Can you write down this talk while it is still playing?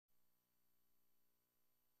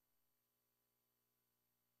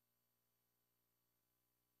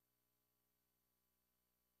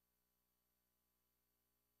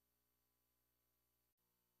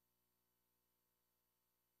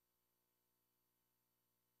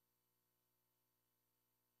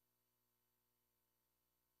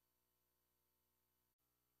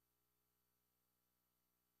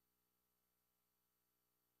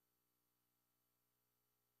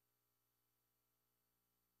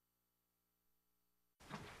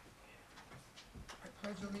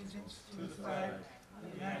allegiance to the flag of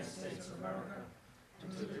the United States of America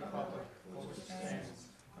and to the republic for which it stands,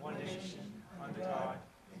 one nation, under God,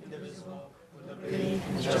 indivisible, with liberty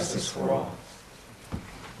and justice for all.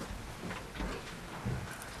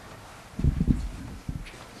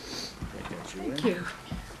 Thank you.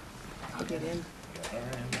 I'll get in.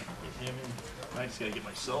 I just gotta get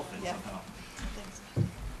myself in somehow.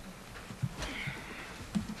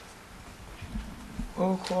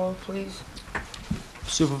 Roll call, please.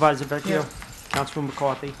 Supervisor Vecchio. Here. Councilman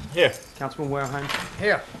McCarthy. Here. Councilman Wareheim.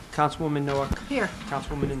 Here. Councilwoman Noack. Here.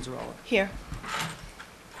 Councilwoman Inzarella. Here.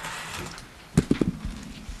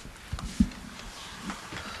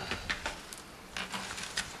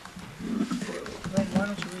 Greg, why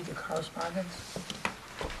don't you read the correspondence?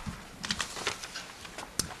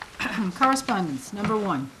 Correspondence, number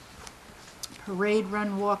 1. Parade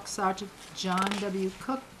Run Walk Sergeant John W.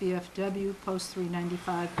 Cook, VFW, Post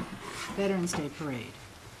 395, Veterans Day Parade.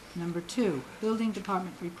 Number 2, Building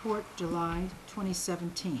Department Report, July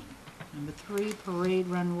 2017. Number 3, Parade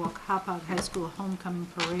Run Walk Hopog High School Homecoming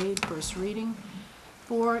Parade, first reading.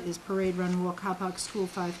 4 is Parade Run Walk Hopog School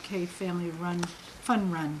 5K Family Run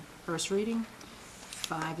Fun Run, first reading.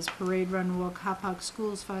 5 is Parade Run Walk Hopog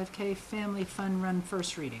Schools 5K Family Fun Run,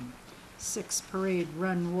 first reading. 6, Parade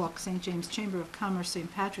Run Walk St. James Chamber of Commerce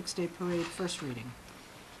St. Patrick's Day Parade, first reading.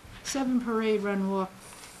 7, Parade Run Walk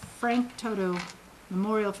Frank Toto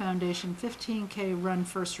Memorial Foundation 15K Run,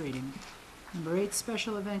 first reading. Number 8,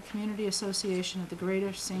 Special Event Community Association of the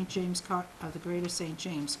Greater St. James Car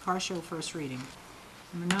Show, first reading.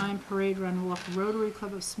 Number 9, Parade Run Walk Rotary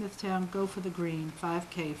Club of Smithtown Go for the Green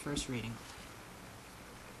 5K, first reading.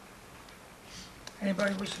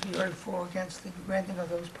 Anybody wish to be heard for or against the granting of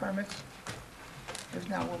those permits? If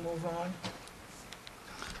not, we'll move on.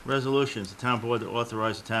 Resolutions. The town board to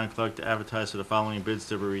authorize the town clerk to advertise for the following bids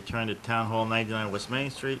to be returned at Town Hall, 99 West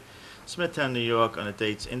Main Street, Smithtown, New York, on the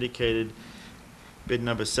dates indicated. Bid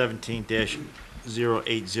number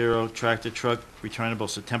 17-080, tractor truck, returnable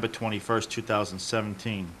September 21st,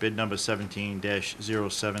 2017. Bid number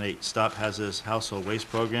 17-078, stop hazardous household waste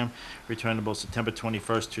program, returnable September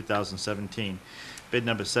 21st, 2017. Bid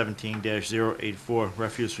number 17-084,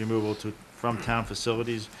 refuse removal from town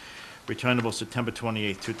facilities, returnable September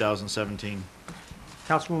 28th, 2017.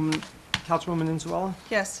 Councilwoman Inzarella.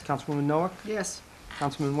 Yes. Councilwoman Noack. Yes.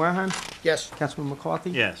 Councilman Wareheim. Yes. Councilman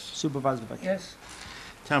McCarthy. Yes. Supervisor Vecchio. Yes.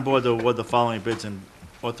 Town board to award the following bids and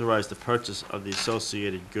authorize the purchase of the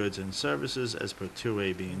associated goods and services as per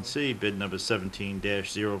 2A, B, and C. Bid number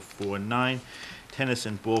 17-049, tennis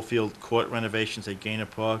and ball field court renovations at Gaynor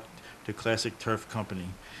Park to Classic Turf Company.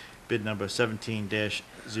 Bid number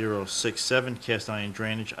 17-067, cast iron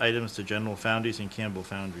drainage items to General Foundries and Campbell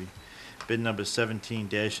Foundry. Bid number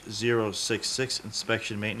 17-066,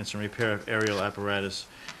 inspection, maintenance, and repair of aerial apparatus.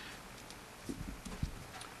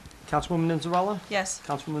 Councilwoman Inzarella. Yes.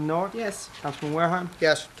 Councilwoman Noack. Yes. Councilman Wareheim.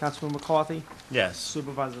 Yes. Councilman McCarthy. Yes.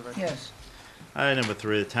 Supervisor Vecchio. Yes. Item number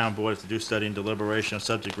 3, the town board is to do study and deliberation of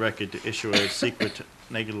subject record to issue a secret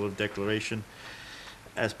negative declaration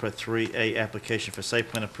as per 3A, application for site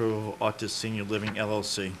plan approval, Artist Senior Living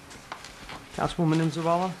LLC. Councilwoman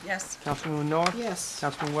Inzarella. Yes. Councilwoman Noack. Yes.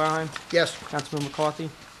 Councilman Wareheim. Yes. Councilman McCarthy.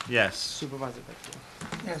 Yes. Supervisor Vecchio.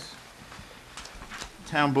 Yes.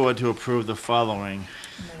 Town board to approve the following.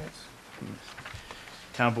 Minutes.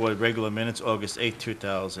 Town board regular minutes, August 8,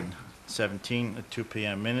 2017, at 2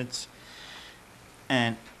 p.m. minutes.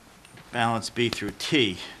 And balance B through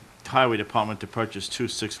T, Highway Department to purchase 2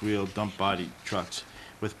 6-wheel dump body trucks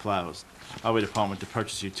with plows. Highway Department to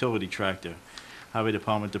purchase utility tractor. Highway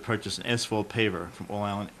Department to purchase an asphalt paver from All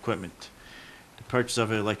Island Equipment. The purchase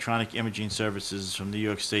of electronic imaging services from New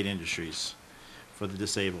York State Industries for the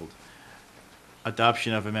disabled.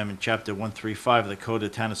 Adoption of Amendment Chapter 135 of the Code of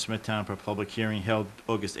the Town of Smithtown for public hearing held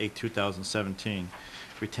August 8, 2017.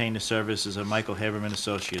 Retain the services of Michael Haberman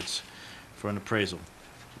Associates for an appraisal.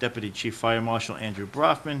 Deputy Chief Fire Marshal Andrew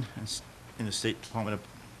Brofman in the State Department of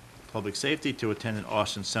Public Safety to attend an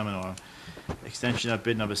arson seminar. Extension of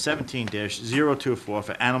bid number 17-024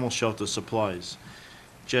 for animal shelter supplies.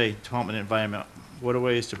 J, Department of Environment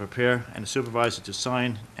Waterways to prepare and the supervisor to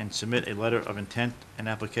sign and submit a letter of intent and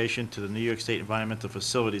application to the New York State Environmental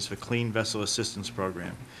Facilities for Clean Vessel Assistance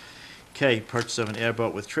Program. K, purchase of an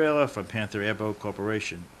airboat with trailer from Panther Airboat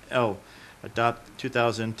Corporation. L, adopt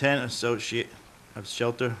 2010 Associate of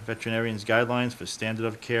Shelter Veterinarians Guidelines for Standard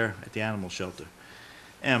of Care at the Animal Shelter.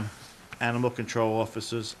 M, Animal Control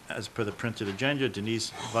Officers, as per the printed agenda,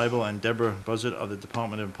 Denise Weibel and Deborah Buzzard of the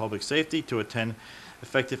Department of Public Safety to attend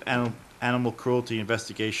effective animal cruelty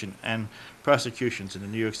investigation and prosecutions in the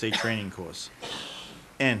New York State training course.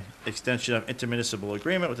 N, extension of intermunicipal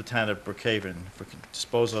agreement with the town of Brookhaven for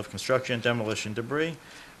disposal of construction and demolition debris.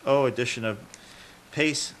 O, addition of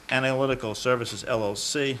Pace Analytical Services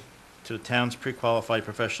LLC to the town's pre-qualified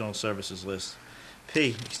professional services list. P,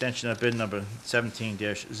 extension of bid number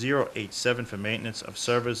 17-087 for maintenance of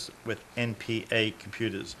servers with NPA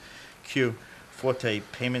computers. Q, Forte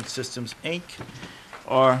Payment Systems, Inc.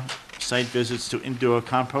 R, site visits to indoor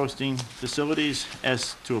composting facilities.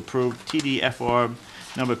 S, to approve TDFR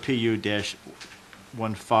number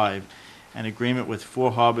PU-15, an agreement with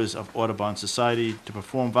Four Harbors of Audubon Society to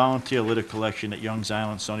perform volunteer litter collection at Young's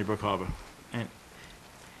Island, Stony Brook Harbor. And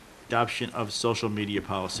adoption of social media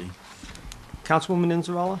policy. Councilwoman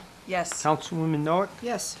Inzarella, Yes. Councilwoman Noack,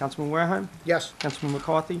 Yes. Councilman Wareham, Yes. Councilman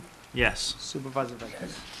McCarthy, Yes. Supervisor Vecchia.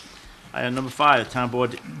 Item number 5, the town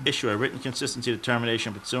board to issue a written consistency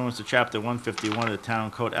determination pursuant to Chapter 151 of the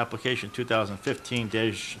Town Code Application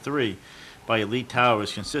 2015-3 by Elite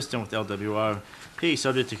Towers, consistent with LWRP,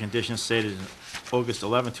 subject to conditions stated in August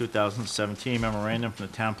 11, 2017 memorandum from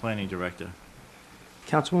the Town Planning Director.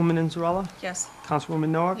 Councilwoman Inzarella, Yes.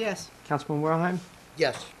 Councilwoman Noack, Yes. Councilman Wareham,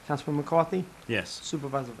 Yes. Councilman McCarthy, Yes.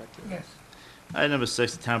 Supervisor Vecchia. Yes. Item number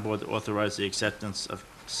 6, the town board to authorize the acceptance of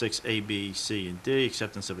 6A, B, C, and D,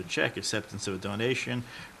 acceptance of a check, acceptance of a donation,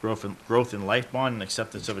 growth in life bond, and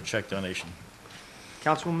acceptance of a check donation.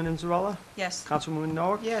 Councilwoman Inzarella, Yes. Councilwoman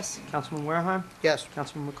Noack, Yes. Councilman Wareham, Yes.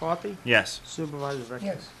 Councilman McCarthy, Yes. Supervisor Vecchia.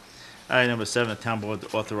 Yes. Item number 7, the town board to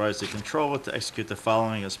authorize the controller to execute the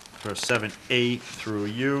following as per 7A through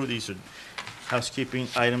U. These are housekeeping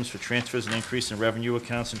items for transfers and increase in revenue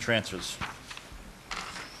accounts and transfers.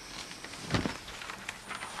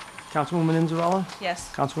 Councilwoman Inzarella, Yes.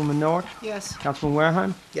 Councilwoman Noack, Yes. Councilman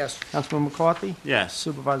Wareham, Yes. Councilman McCarthy, Yes.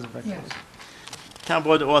 Supervisor Vecchia. Yes. Town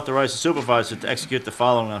board to authorize the supervisor to execute the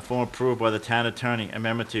following on form approved by the town attorney,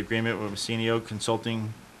 amendment to agreement with Messinio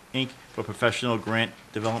Consulting, Inc. for professional grant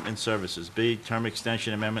development services. B, term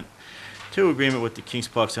extension amendment to agreement with the Kings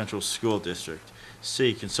Park Central School District.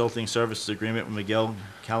 C, consulting services agreement with Miguel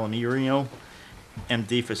Calamiro,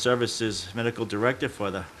 MD for services, medical director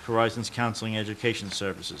for the Horizons Counseling Education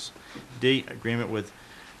Services. D, agreement with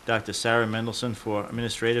Dr. Sarah Mendelson for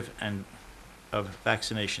administrative and of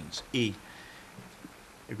vaccinations. E,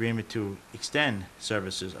 agreement to extend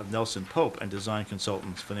services of Nelson Pope and design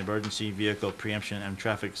consultants for the emergency vehicle preemption and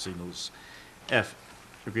traffic signals. F,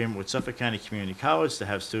 agreement with Suffolk County Community College to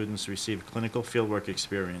have students receive clinical fieldwork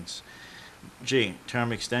experience. G,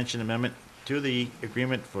 term extension amendment to the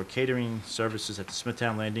agreement for catering services at the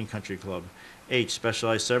Smithtown Landing Country Club. H,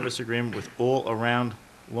 specialized service agreement with All Around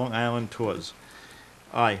Long Island Tours.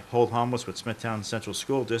 I, hold harmless with Smithtown Central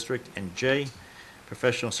School District. And J,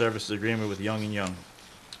 professional services agreement with Young and Young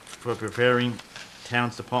for preparing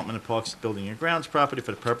town's Department of Parks Building and Grounds property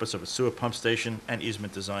for the purpose of a sewer pump station and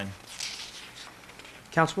easement design.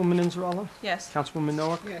 Councilwoman Inzarella, Yes. Councilwoman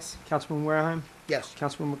Noack, Yes. Councilman Wareham, Yes.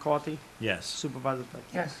 Councilman McCarthy, Yes. Supervisor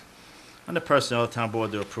Vecchia. Yes. Under Personnel, the Town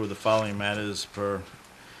Board to approve the following matters per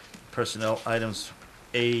personnel items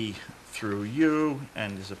A through U,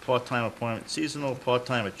 and there's a part-time appointment, seasonal,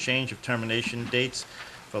 part-time, a change of termination dates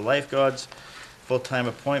for lifeguards, full-time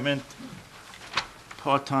appointment,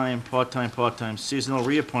 part-time, seasonal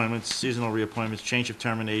reappointments, change of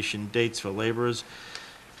termination dates for laborers,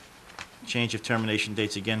 change of termination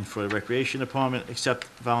dates again for the Recreation Department, accept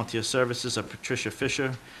volunteer services of Patricia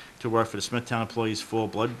Fisher to work for the Smithtown Employees Full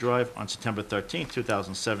Blood Drive on September 13,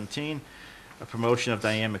 2017, a promotion of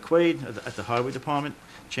Diane McQuaid at the Highway Department,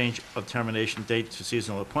 change of termination dates for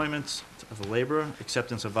seasonal appointments of a laborer,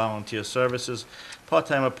 acceptance of volunteer services,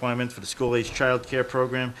 part-time appointment for the school-age child care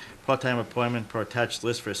program, part-time appointment per attached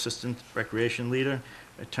list for assistant recreation leader,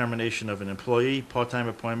 a termination of an employee, part-time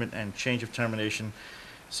appointment, and change of termination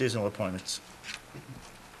seasonal appointments.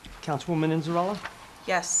 Councilwoman Inzarella,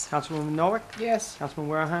 Yes. Councilwoman Noack, Yes. Councilman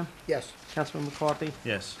Wareham, Yes. Councilman McCarthy,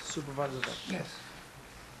 Yes. Supervisor Vecchia. Yes.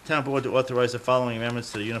 Town Board to authorize the following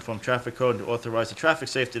amendments to the Uniform Traffic Code, and to authorize the Traffic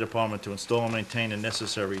Safety Department to install and maintain the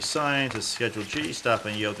necessary signs at Schedule G, stop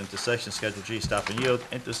and yield intersections, Schedule G, stop and yield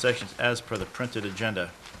intersections as per the printed agenda.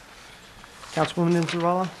 Councilwoman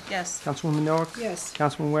Inzarella, Yes. Councilwoman Noack, Yes.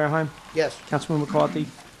 Councilman Wareham, Yes. Councilman McCarthy,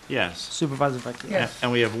 Yes. Supervisor Vecchia. Yes.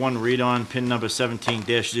 And we have one read-on, PIN number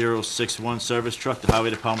 17-061, service truck. The Highway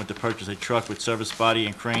Department to purchase a truck with service body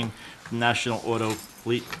and crane from National Auto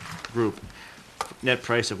Fleet Group. Net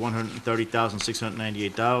price of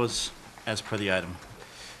 $130,698 as per the item.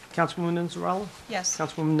 Councilwoman Inzarella, Yes.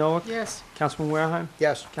 Councilwoman Noack, Yes. Councilman Wareham,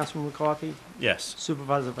 Yes. Councilman McCarthy, Yes.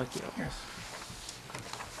 Supervisor Vecchia. Yes.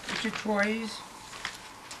 Mr. Troyes,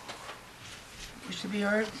 wish to be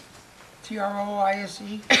heard? Troise?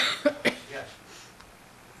 Yes.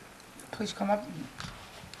 please come up and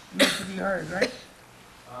need to be heard, right?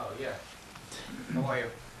 Oh, yeah. How are you?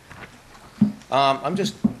 I'm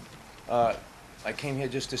just, I came here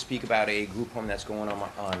just to speak about a group home that's going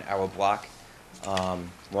on our block,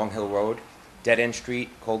 Long Hill Road, dead-end street,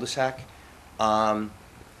 cul-de-sac.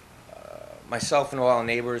 Myself and all our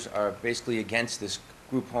neighbors are basically against this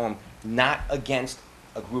group home, not against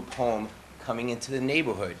a group home coming into the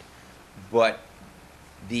neighborhood, but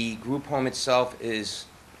the group home itself is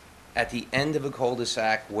at the end of a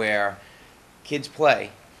cul-de-sac where kids play,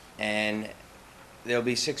 and there'll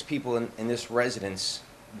be 6 people in this residence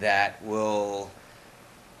that will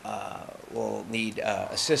need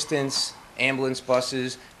assistance, ambulance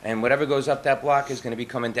buses, and whatever goes up that block is going to be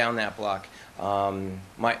coming down that block. My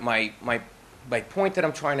point that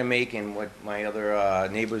I'm trying to make, and what my other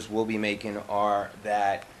neighbors will be making, are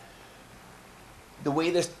that the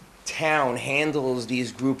way this town handles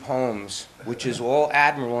these group homes, which is all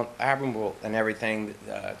admirable and everything,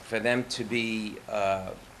 for them to be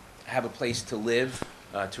have a place to live,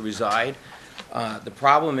 to reside. The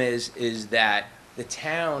problem is that the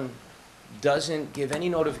town doesn't give any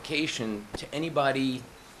notification to anybody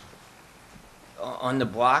on the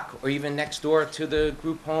block or even next door to the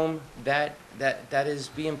group home that is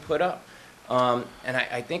being put up. And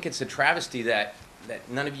I think it's a travesty that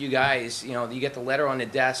none of you guys, you get the letter on the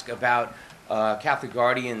desk about Catholic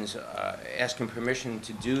Guardians asking permission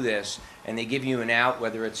to do this, and they give you an out,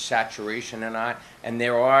 whether it's saturation or not, and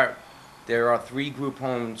there are 3 group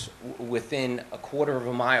homes within a quarter of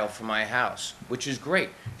a mile from my house, which is great.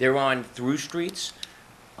 They're on through streets.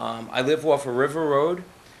 I live off a river road.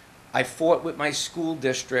 I fought with my school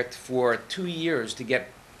district for 2 years to get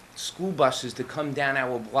school buses to come down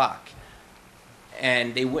our block.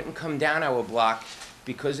 And they wouldn't come down our block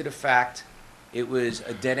because of the fact it was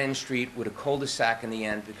a dead-end street with a cul-de-sac in the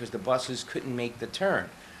end, because the buses couldn't make the turn.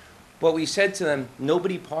 But we said to them,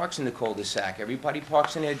 nobody parks in the cul-de-sac. Everybody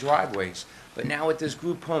parks in their driveways. But now with this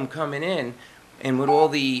group home coming in, and with all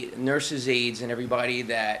the nurses' aides and everybody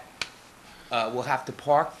that will have to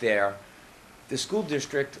park there, the school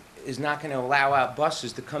district is not going to allow out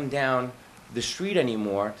buses to come down the street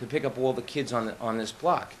anymore to pick up all the kids on this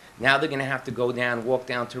block. Now they're going to have to walk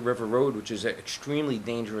down to River Road, which is an extremely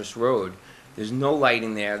dangerous road. There's no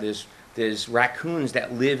lighting there. There's raccoons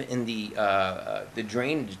that live in the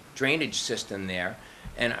drainage system there,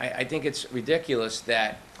 and I think it's ridiculous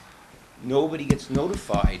that nobody gets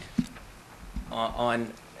notified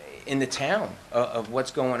in the town of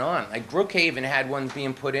what's going on. Like Brookhaven had one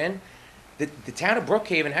being put in. The town of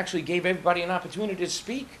Brookhaven actually gave everybody an opportunity to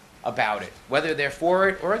speak about it, whether they're for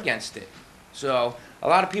it or against it. So a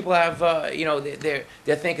lot of people have, they're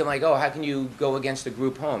thinking like, oh, how can you go against a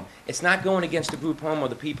group home? It's not going against the group home or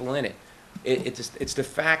the people in it. It's the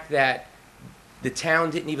fact that the town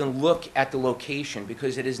didn't even look at the location,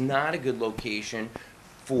 because it is not a good location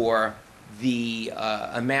for the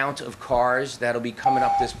amount of cars that'll be coming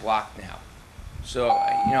up this block now. So,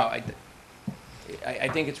 I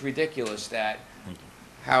think it's ridiculous that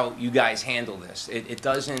how you guys handle this. It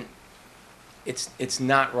doesn't, it's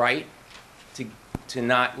not right to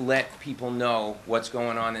not let people know what's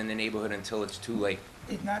going on in the neighborhood until it's too late.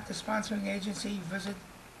 Did not the sponsoring agency visit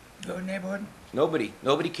your neighborhood? Nobody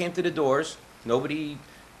came to the doors. Nobody,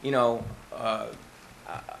 I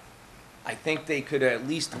think they could have at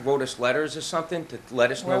least wrote us letters or something to let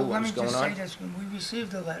us know what was going on. Well, let me just say this. When we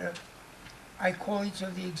received the letter, I called each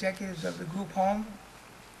of the executives of the group home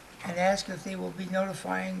and asked if they will be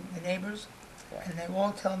notifying the neighbors, and they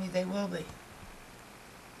all tell me they will be.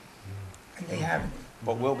 And they haven't.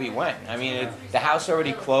 But will be when? I mean, the house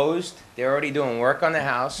already closed. They're already doing work on the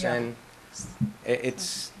house, Yeah. and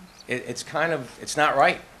it's kind of, it's not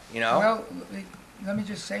right, Well, let me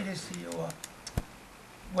just say this to you.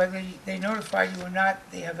 Whether they notify you or not,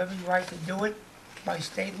 they have every right to do it by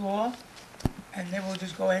state law, and they will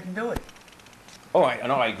just go ahead and do it. Oh,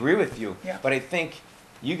 I agree with you. Yeah. But I think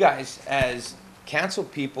you guys, as council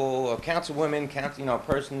people or councilwomen,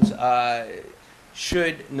 persons,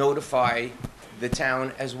 should notify the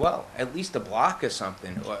town as well, at least a block or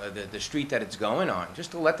something, or the street that it's going on,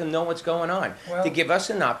 just to let them know what's going on, Well, to give us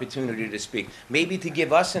an opportunity to speak, maybe to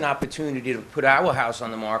give us an opportunity to put our house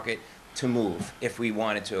on the market to move if we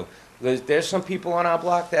wanted to. There's some people on our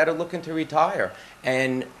block that are looking to retire,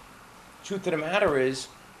 and truth of the matter is,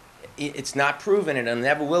 it's not proven, and it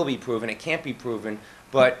never will be proven, it can't be proven,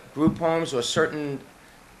 but group homes or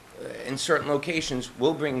in certain locations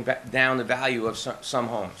will bring down the value of some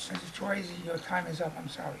homes. Mrs. Troy, your time is up, I'm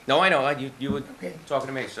sorry. No, I know, you were Okay. talking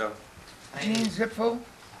to me, so. Jean Zipfel?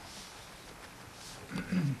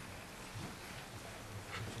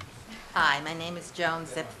 Hi, my name is Joan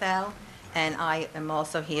Zipfel, and I am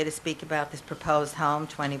also here to speak about this proposed home,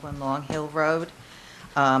 21 Long Hill Road.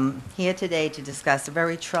 Here today to discuss a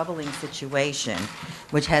very troubling situation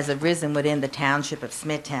which has arisen within the township of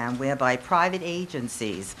Smithtown, whereby private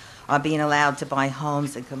agencies are being allowed to buy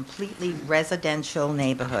homes in completely residential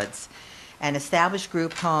neighborhoods and establish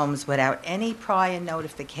group homes without any prior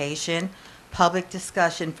notification, public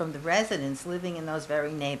discussion from the residents living in those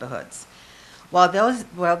very neighborhoods.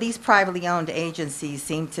 While these privately owned agencies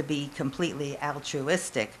seem to be completely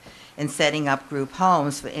altruistic in setting up group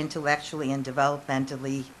homes for intellectually and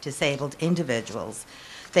developmentally disabled individuals,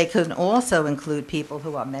 they could also include people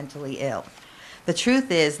who are mentally ill. The truth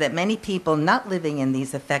is that many people not living in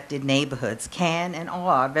these affected neighborhoods can and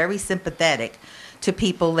are very sympathetic to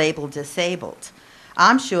people labeled disabled.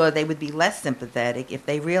 I'm sure they would be less sympathetic if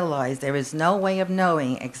they realized there is no way of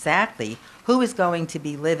knowing exactly who is going to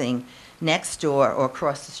be living next door or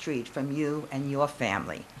across the street from you and your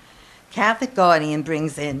family. Catholic Guardian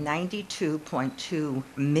brings in $92.2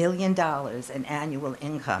 million in annual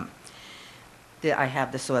income. I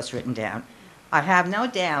have the source written down. I have no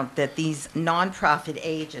doubt that these nonprofit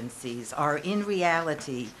agencies are in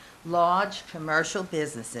reality large commercial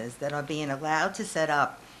businesses that are being allowed to set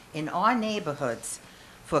up in our neighborhoods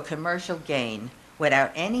for commercial gain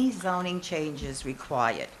without any zoning changes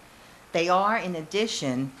required. They are, in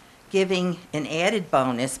addition, giving an added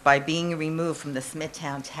bonus by being removed from the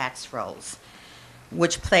Smithtown tax rolls,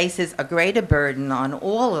 which places a greater burden on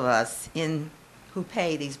all of us who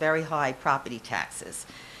pay these very high property taxes.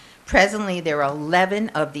 Presently, there are 11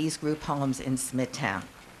 of these group homes in Smithtown.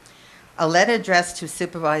 A letter addressed to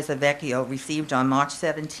Supervisor Vecchio received on March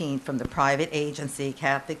 17 from the private agency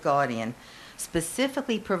Catholic Guardian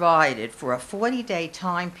specifically provided for a 40-day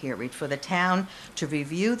time period for the town to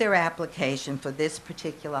review their application for this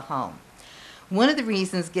particular home. One of the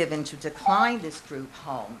reasons given to decline this group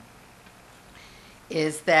home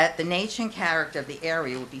is that the nature and character of the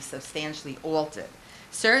area will be substantially altered.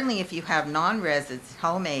 Certainly if you have non-residents,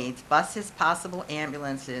 home aides, buses, possible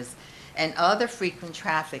ambulances, and other frequent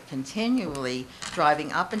traffic continually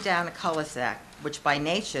driving up and down a cul-de-sac, which by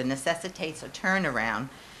nature necessitates a turnaround,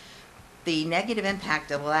 the negative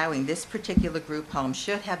impact of allowing this particular group home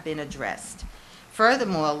should have been addressed.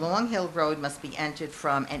 Furthermore, Long Hill Road must be entered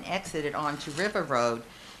from and exited onto River Road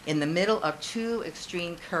in the middle of two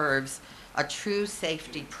extreme curves, a true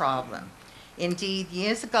safety problem. Indeed,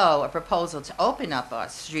 years ago, a proposal to open up our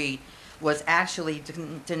street was actually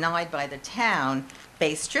denied by the town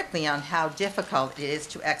based strictly on how difficult it is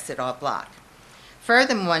to exit our block.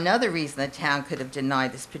 Furthermore, another reason the town could have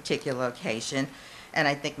denied this particular location, and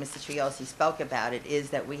I think Mr. Triosi spoke about it,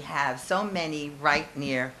 is that we have so many right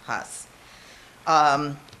near us.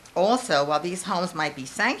 Also, while these homes might be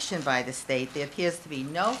sanctioned by the state, there appears to be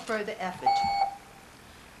no further effort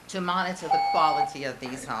to monitor the quality of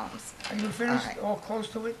these homes. Are you finished, All right. or close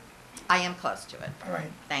to it? I am close to it. All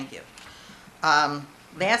right. Thank you.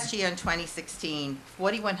 Last year in 2016,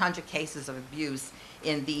 4,100 cases of abuse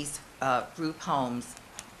in these group homes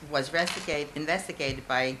was investigated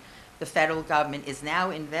by the federal government, is now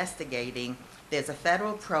investigating. There's a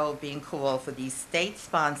federal probe being called for these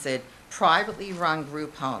state-sponsored, privately run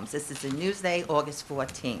group homes. This is in Newsday, August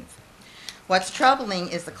 14th. What's troubling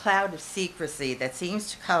is the cloud of secrecy that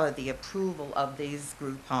seems to cover the approval of these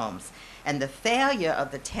group homes and the failure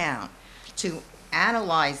of the town to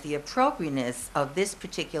analyze the appropriateness of this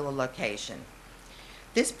particular location.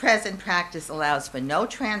 This present practice allows for no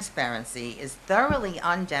transparency, is thoroughly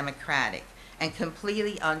undemocratic, and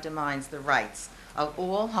completely undermines the rights of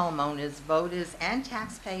all homeowners, voters, and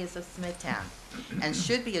taxpayers of Smithtown, and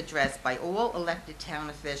should be addressed by all elected town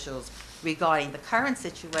officials regarding the current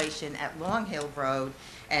situation at Long Hill Road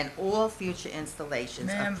and all future installations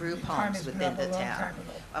Ma'am, of group your time homes has been within up the a long town. time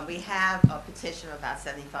ago. We have a petition of about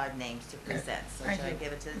 75 names to present, so Thank should I you.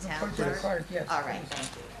 give it to the You can town put it to the clerk? clerk, yes, All right, please.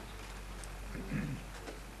 thank you.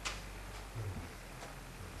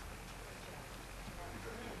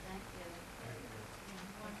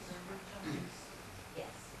 Yes.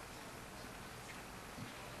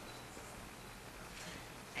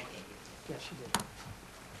 I gave you. Yes, she did.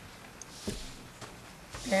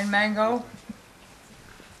 Dan Mango?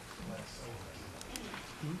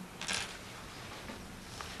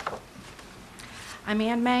 I'm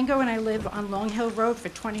Ann Mango, and I live on Long Hill Road for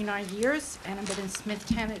 29 years, and I've been in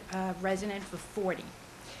Smithtown resident for 40.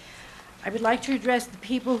 I would like to address the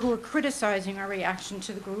people who are criticizing our reaction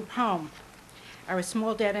to the group home. Our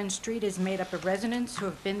small dead-end street is made up of residents who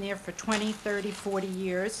have been there for 20, 30, 40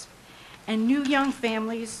 years, and new young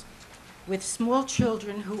families with small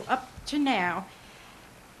children who up to now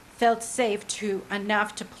felt safe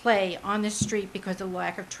enough to play on the street because of the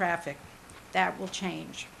lack of traffic. That will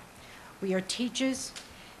change. We are teachers,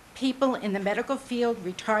 people in the medical field,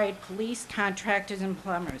 retired police, contractors, and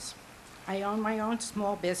plumbers. I own my own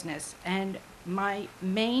small business, and my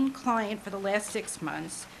main client for the last 6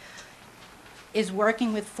 months is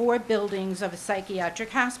working with 4 buildings of a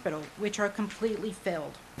psychiatric hospital, which are completely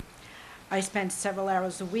filled. I spend several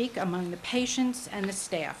hours a week among the patients and the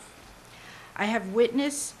staff. I have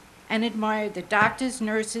witnessed and admired the doctors,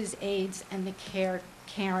 nurses, aides, and the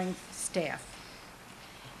caring staff.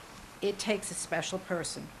 It takes a special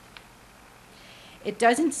person. It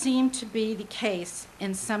doesn't seem to be the case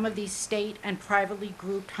in some of these state and privately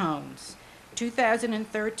grouped homes.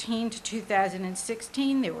 2013 to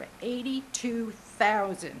 2016, there were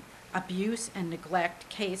 82,000 abuse and neglect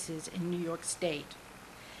cases in New York State.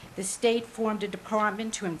 The state formed a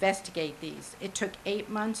department to investigate these. It took 8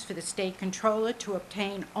 months for the state controller to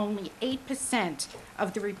obtain only 8%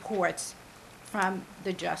 of the reports from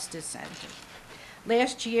the Justice Center.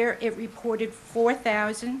 Last year, it reported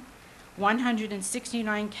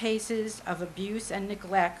 4,169 cases of abuse and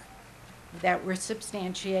neglect that were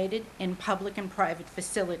substantiated in public and private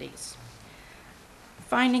facilities.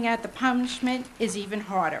 Finding out the punishment is even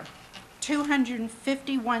harder.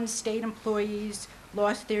 251 state employees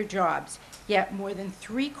lost their jobs, yet more than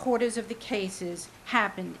 3/4 of the cases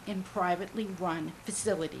happened in privately run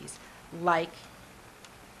facilities, like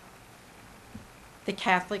the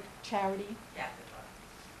Catholic charity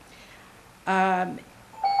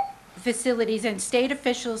facilities, and state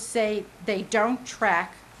officials say they don't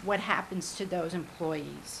track what happens to those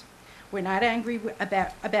employees. We're not angry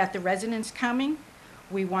about the residents coming.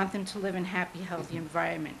 We want them to live in a happy, healthy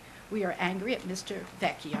environment. We are angry at Mr.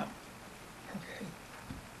 Vecchio.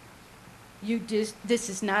 This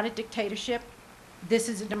is not a dictatorship. This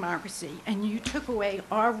is a democracy, and you took away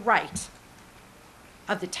our right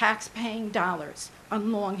of the tax-paying dollars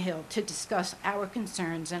on Long Hill to discuss our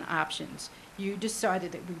concerns and options. You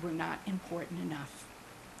decided that we were not important enough.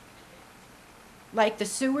 Like the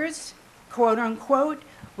sewers, quote unquote,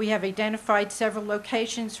 we have identified several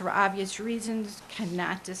locations for obvious reasons,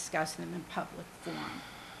 cannot discuss them in public forum.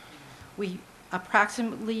 We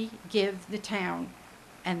approximately give the town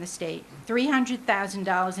and the state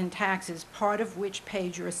 $300,000 in taxes, part of which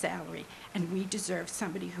pays your salary, and we deserve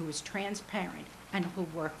somebody who is transparent and who will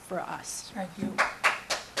work for us. Thank you.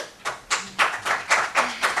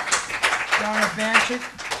 Donna Banchik.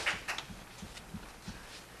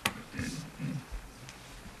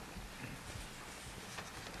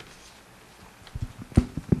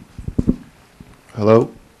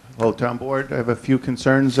 Hello, Town Board. I have a few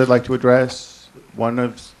concerns I'd like to address. One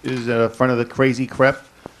is in front of the Crazy Crep.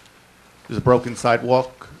 There's a broken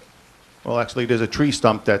sidewalk. Well, actually, there's a tree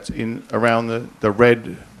stump that's in around the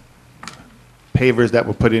red pavers that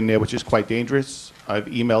were put in there, which is quite dangerous. I've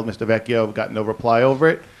emailed Mr. Vecchio, got no reply over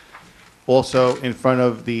it. Also, in front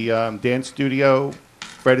of the dance studio,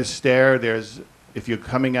 Fred Astaire, if you're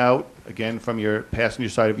coming out, again, from your passenger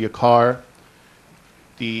side of your car,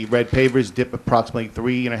 the red pavers dip approximately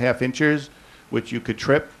 3.5 inches, which you could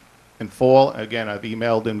trip and fall. Again, I've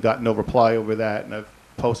emailed and got no reply over that, and I've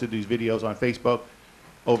posted these videos on Facebook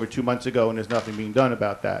over 2 months ago, and there's nothing being done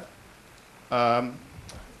about that.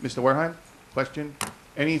 Mr. Werheim, question?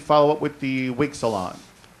 Any follow-up with the wig salon,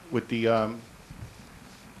 with the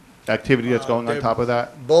activity that's going on top of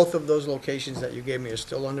that? Both of those locations that you gave me are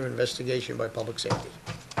still under investigation by public safety.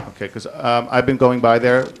 Okay, because I've been going by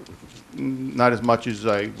there, not as much as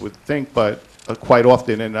I would think, but quite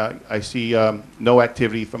often, and I see no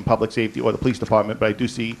activity from public safety or the police department, but I do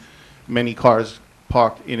see many cars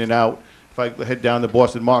parked in and out. If I head down to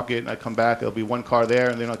Boston Market and I come back, there'll be one car there,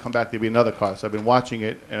 and then I'll come back, there'll be another car. So I've been watching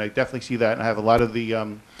it, and I definitely see that, and I have a lot of the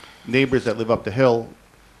neighbors that live up the hill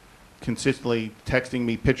consistently texting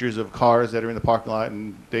me pictures of cars that are in the parking lot,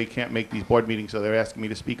 and they can't make these board meetings, so they're asking me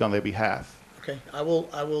to speak on their behalf. Okay, I will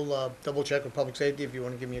double check with public safety. If you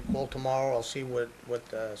want to give me a call tomorrow, I'll see what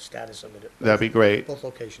the status of it is. That'd be great. Both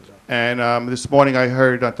locations are. And this morning I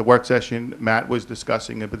heard at the work session, Matt was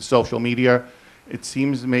discussing it with social media. It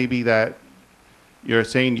seems maybe that you're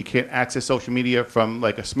saying you can't access social media from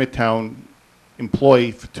like a Smithtown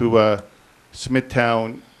employee to a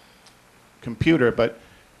Smithtown computer, but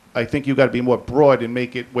I think you've got to be more broad and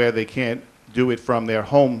make it where they can't do it from their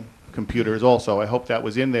home computers also. I hope that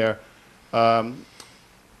was in there. Like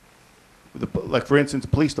for instance,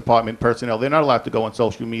 police department personnel, they're not allowed to go on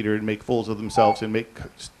social media and make fools of themselves and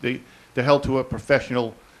they're held to a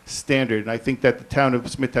professional standard. And I think that the town of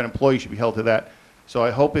Smithtown employees should be held to that. So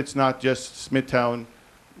I hope it's not just Smithtown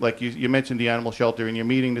like you mentioned the animal shelter in your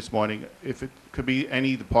meeting this morning, if it could be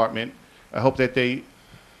any department, I hope that they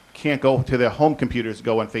can't go to their home computers,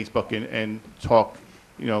 go on Facebook and talk,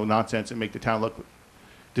 nonsense and make the town look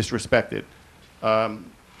disrespected.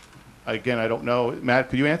 Again, I don't know. Matt,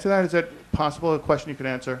 could you answer that? Is that possible, a question you could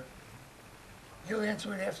answer? He'll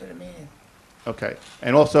answer it after the meeting. Okay.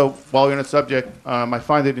 And also, while we're on the subject, I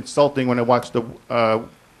find it insulting when I watch the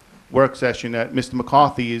work session that Mr.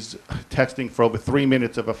 McCarthy is texting for over 3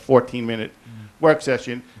 minutes of a 14-minute work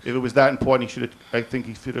session. If it was that important, I think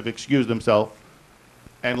he should have excused himself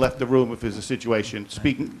and left the room if there's a situation.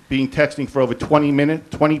 Being texting for over 20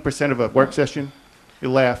 minutes, 20% of a work session, you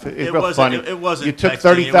laugh. It's real funny. It wasn't You took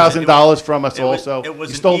texting. $30,000 from us It was- also. it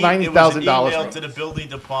was You an stole It $90,000 was an email from to us. the building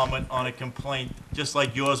department on a complaint, just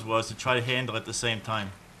like yours was, to try to handle it at the same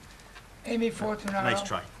time. Amy Fortunato. Nice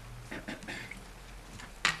try.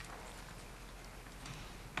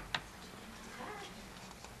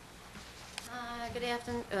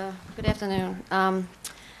 Good afternoon.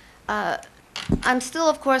 I'm still,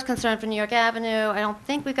 of course, concerned for New York Avenue. I don't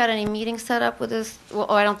think we've got any meetings set up with this,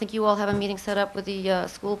 or I don't think you all have a meeting set up with the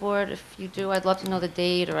school board. If you do, I'd love to know the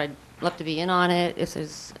date, or I'd love to be in on it, if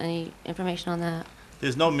there's any information on that.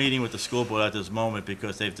 There's no meeting with the school board at this moment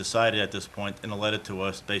because they've decided at this point in a letter to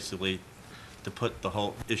us, basically, to put the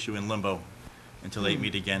whole issue in limbo until they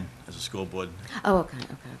meet again as a school board. Oh, okay.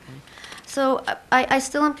 So I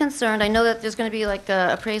still am concerned. I know that there's going to be like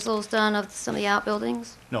appraisals done of some of the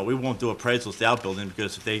outbuildings. No, we won't do appraisals to outbuilding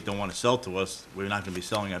because if they don't want to sell to us, we're not going to be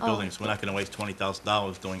selling our Oh. buildings. We're not going to waste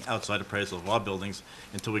 $20,000 doing outside appraisal of our buildings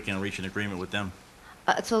until we can reach an agreement with them.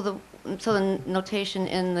 So the notation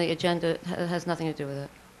in the agenda has nothing to do with it?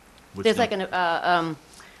 Which There's no- like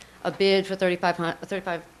a bid for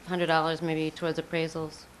 $3,500 maybe towards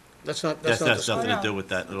appraisals. That's not That's the nothing school. to do with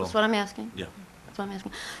that at all. That's what I'm asking? Yeah. That's what I'm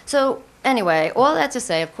asking. So, anyway, all that to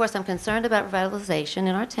say, of course, I'm concerned about revitalization in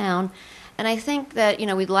our town, and I think that,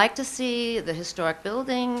 we'd like to see the historic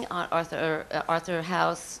building, Arthur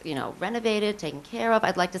House, renovated, taken care of.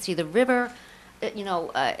 I'd like to see the river,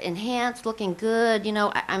 enhanced, looking good.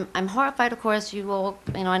 I'm horrified, of course, you all,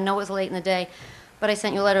 I know it was late in the day, but I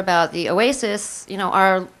sent you a letter about the Oasis,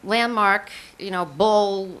 our landmark,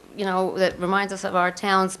 bowl, that reminds us of our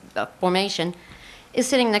town's formation, is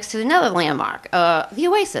sitting next to another landmark, the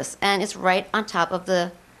Oasis, and it's right on top of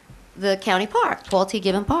the county park, Paul T.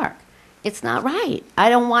 Gibbon Park. It's not right. I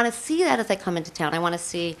don't want to see that as I come into town. I want to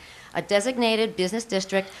see a designated business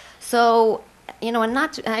district. So, and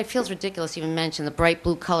it feels ridiculous to even mention the bright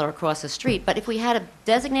blue color across the street, but if we had a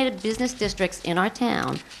designated business districts in our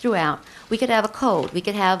town throughout, we could have a code, we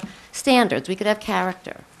could have standards, we could have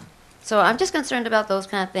character. So I'm just concerned about those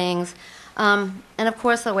kind of things. And of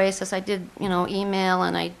course, Oasis, I did, email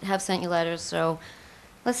and I have sent you letters, so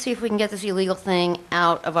let's see if we can get this illegal thing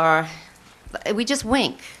out of we just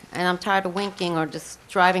wink, and I'm tired of winking or just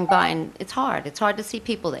driving by, and it's hard to see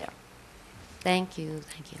people there. Thank you.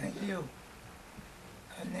 Thank you.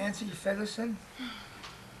 Nancy Featherston.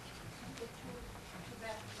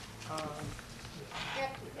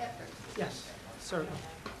 Yes, certainly.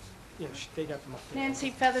 Yeah, they got them up there.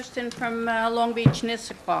 Nancy Featherston from Long Beach,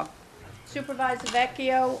 Nissaquag. Supervisor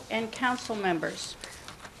Vecchio and council members.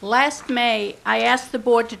 Last May, I asked the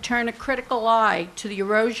board to turn a critical eye to the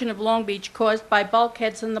erosion of Long Beach caused by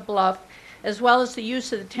bulkheads in the bluff, as well as the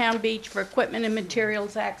use of the town beach for equipment and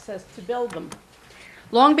materials access to build them.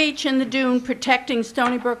 Long Beach and the dune protecting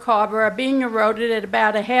Stony Brook Harbor are being eroded at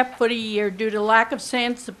about a half foot a year due to lack of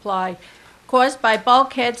sand supply caused by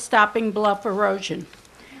bulkheads stopping bluff erosion.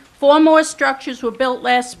 4 more structures were built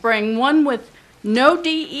last spring, one with no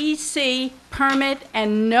DEC permit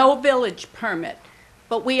and no village permit,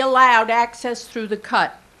 but we allowed access through the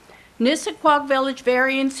cut. Nissaquag Village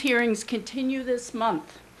variance hearings continue this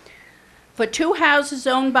month for 2 houses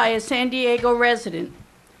owned by a San Diego resident.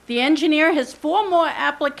 The engineer has 4 more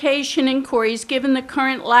application inquiries given the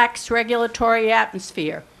current lax regulatory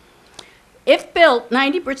atmosphere. If built,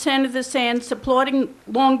 90% of the sand supporting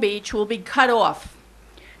Long Beach will be cut off.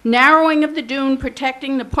 Narrowing of the dune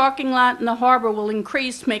protecting the parking lot and the harbor will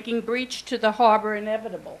increase, making breach to the harbor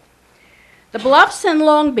inevitable. The bluffs in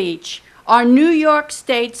Long Beach are New York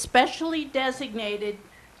State specially designated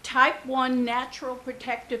Type 1 natural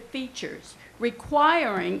protective features,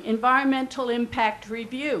 requiring environmental impact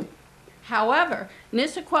review. However,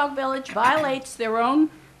 Nissaquag Village violates their own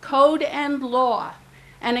code and law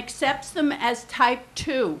and accepts them as Type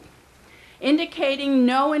 2. Indicating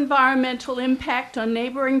no environmental impact on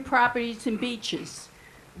neighboring properties and beaches.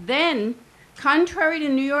 Then, contrary to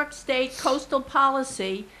New York State coastal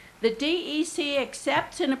policy, the DEC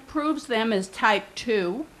accepts and approves them as Type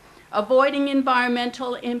 2, avoiding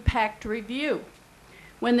environmental impact review.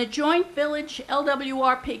 When the Joint Village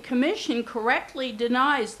LWRP Commission correctly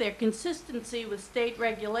denies their consistency with state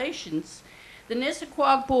regulations, the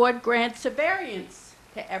Nissaquag Board grants a variance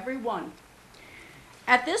to everyone.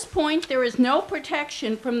 At this point, there is no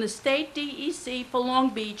protection from the state DEC for Long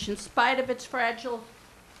Beach in spite of its fragile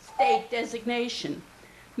state designation.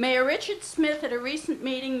 Mayor Richard Smith at a recent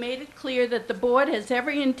meeting made it clear that the board has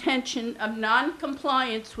every intention of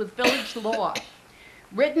non-compliance with village law,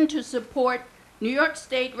 written to support New York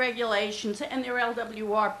State regulations and their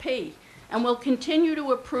LWRP, and will continue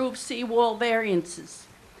to approve seawall variances.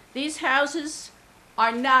 These houses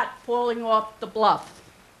are not falling off the bluff.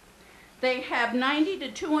 They have 90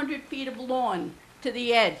 to 200 feet of lawn to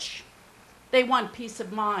the edge. They want peace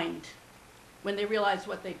of mind when they realize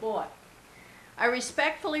what they bought. I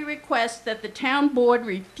respectfully request that the town board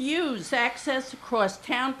refuse access across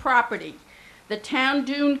town property, the town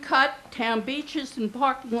dune cut, town beaches and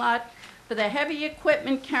parking lot for the heavy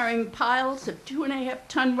equipment carrying piles of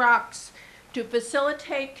 2.5-ton rocks to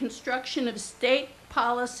facilitate construction of state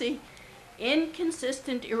policy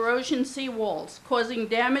inconsistent erosion seawalls, causing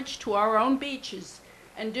damage to our own beaches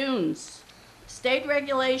and dunes. State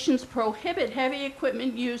regulations prohibit heavy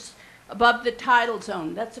equipment use above the tidal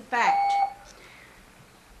zone. That's a fact.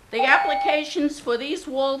 The applications for these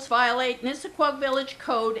walls violate Nissaquag Village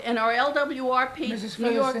Code and our LWRP Mrs.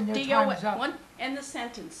 New York Featherston, your time is up. End the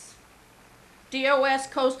sentence. DOS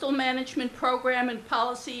Coastal Management Program and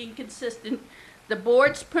policy inconsistent. The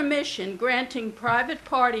board's permission granting private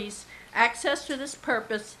parties access to this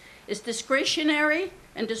purpose is discretionary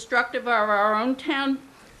and destructive of our own town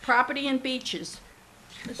property and beaches.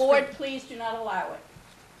 Board, please do not allow it.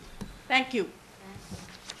 Thank you.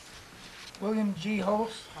 William G.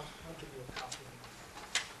 Holst.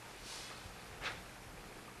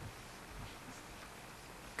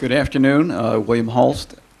 Good afternoon, William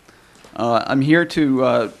Holst. I'm here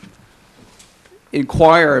to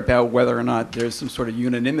inquire about whether or not there's some sort of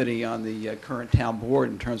unanimity on the current town board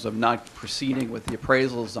in terms of not proceeding with the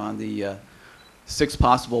appraisals on the 6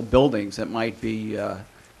 possible buildings that might be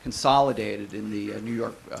consolidated in the New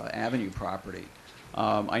York Avenue property.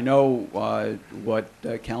 I know what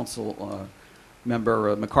Council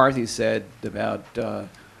Member McCarthy said about a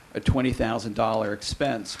 $20,000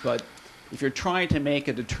 expense, but if you're trying to make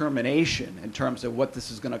a determination in terms of what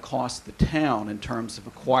this is going to cost the town in terms of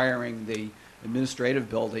acquiring the administrative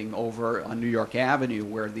building over on New York Avenue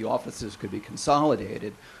where the offices could be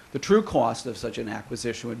consolidated, the true cost of such an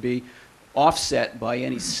acquisition would be offset by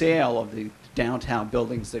any sale of the downtown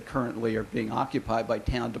buildings that currently are being occupied by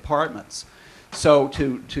town departments. So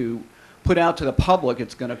to put out to the public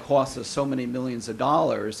it's going to cost us so many millions of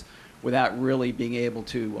dollars without really being able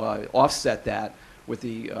to offset that with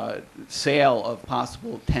the sale of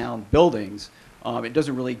possible town buildings, it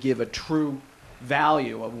doesn't really give a true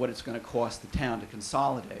value of what it's going to cost the town to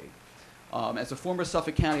consolidate. As a former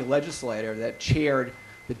Suffolk County legislator that chaired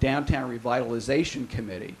the Downtown Revitalization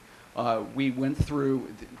Committee, we went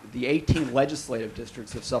through the 18 legislative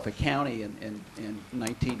districts of Suffolk County in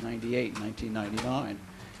 1998 and 1999.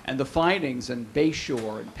 And the findings in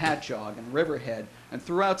Bayshore and Patchogue and Riverhead and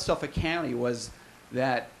throughout Suffolk County was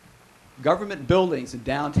that government buildings in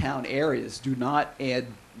downtown areas do not add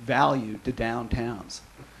value to downtowns.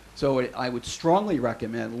 So I would strongly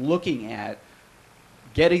recommend looking at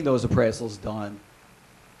getting those appraisals done,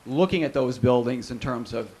 looking at those buildings in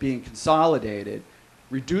terms of being consolidated,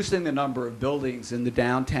 reducing the number of buildings in the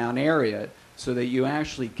downtown area so that you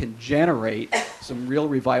actually can generate some real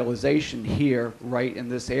revitalization here right in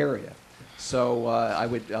this area. So I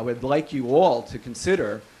would like you all to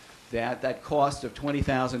consider that cost of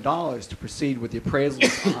 $20,000 to proceed with the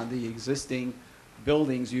appraisals on the existing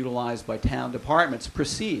buildings utilized by town departments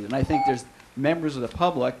proceed. And I think there's members of the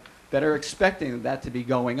public that are expecting that to be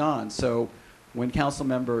going on. So when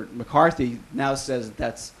Councilmember McCarthy now says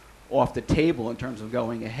that's off the table in terms of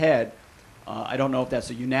going ahead, I don't know if that's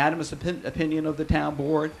a unanimous opinion of the town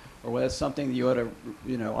board or whether it's something that you ought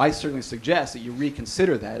to, I certainly suggest that you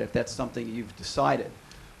reconsider that if that's something you've decided.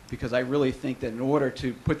 Because I really think that in order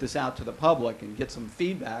to put this out to the public and get some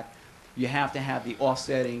feedback, you have to have the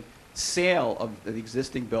offsetting sale of the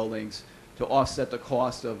existing buildings to offset the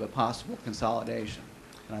cost of a possible consolidation.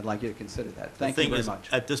 And I'd like you to consider that. Thank you very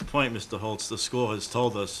much. At this point, Mr. Holtz, the school has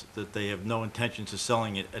told us that they have no intentions of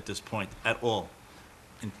selling it at this point at all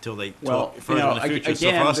until they talk further in the future.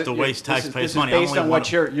 So for us to waste taxpayers' money, this is based on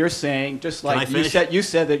what you're saying, just like you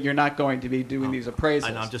said that you're not going to be doing these appraisals.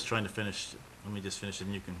 I know, I'm just trying to finish. Let me just finish it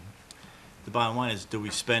and you can. The bottom line is, do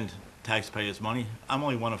we spend taxpayers' money? I'm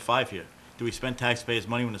only one of 5 here. do we spend taxpayers'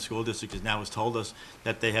 money when the school district has told us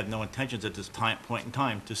that they have no intentions at this point in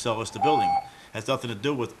time to sell us the building? Has nothing to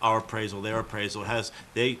do with our appraisal, their appraisal.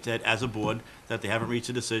 They said as a board that they haven't reached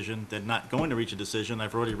a decision, they're not going to reach a decision.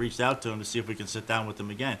 I've already reached out to them to see if we can sit down with them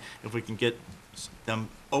again. If we can get them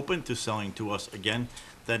open to selling to us again,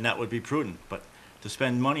 then that would be prudent. But to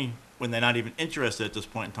spend money when they're not even interested at this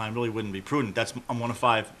point in time really wouldn't be prudent. I'm one of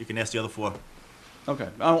 5. You can ask the other 4. Okay.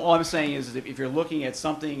 All I'm saying is that if you're looking at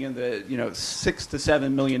something in the, $6 to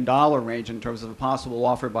 $7 million range in terms of a possible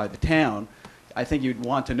offer by the town, I think you'd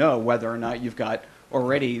want to know whether or not you've got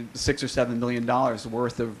already $6 or $7 million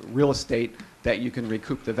worth of real estate that you can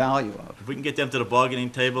recoup the value of. If we can get them to the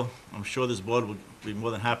bargaining table, I'm sure this board will be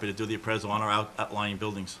more than happy to do the appraisal on our outlying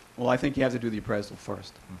buildings. Well, I think you have to do the appraisal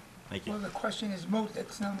first. Thank you. Well, the question is moot,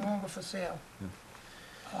 it's no longer for sale.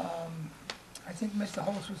 I think Mr.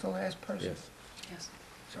 Holtz was the last person. Yes.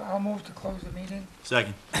 So I'll move to close the meeting.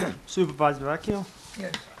 Second. Supervisor Vecchio,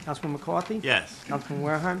 Yes. Councilman McCarthy, Yes. Councilman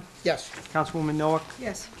Wareham, Yes. Councilwoman Noak,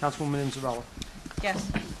 Yes. Councilwoman Inzarella.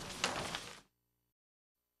 Yes.